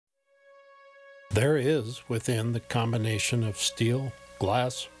There is, within the combination of steel,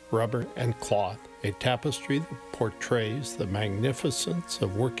 glass, rubber, and cloth, a tapestry that portrays the magnificence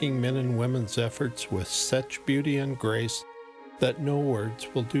of working men and women's efforts with such beauty and grace that no words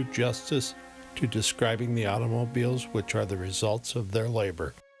will do justice to describing the automobiles which are the results of their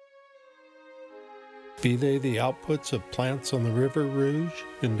labor. Be they the outputs of plants on the River Rouge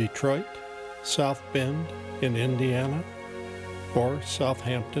in Detroit, South Bend in Indiana, or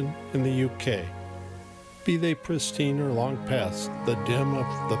Southampton in the UK. Be they pristine or long past the dim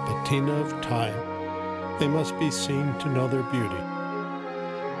of the patina of time, they must be seen to know their beauty.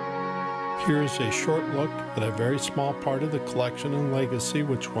 Here is a short look at a very small part of the collection and legacy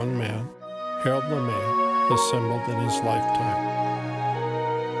which one man, Harold LeMay, assembled in his lifetime.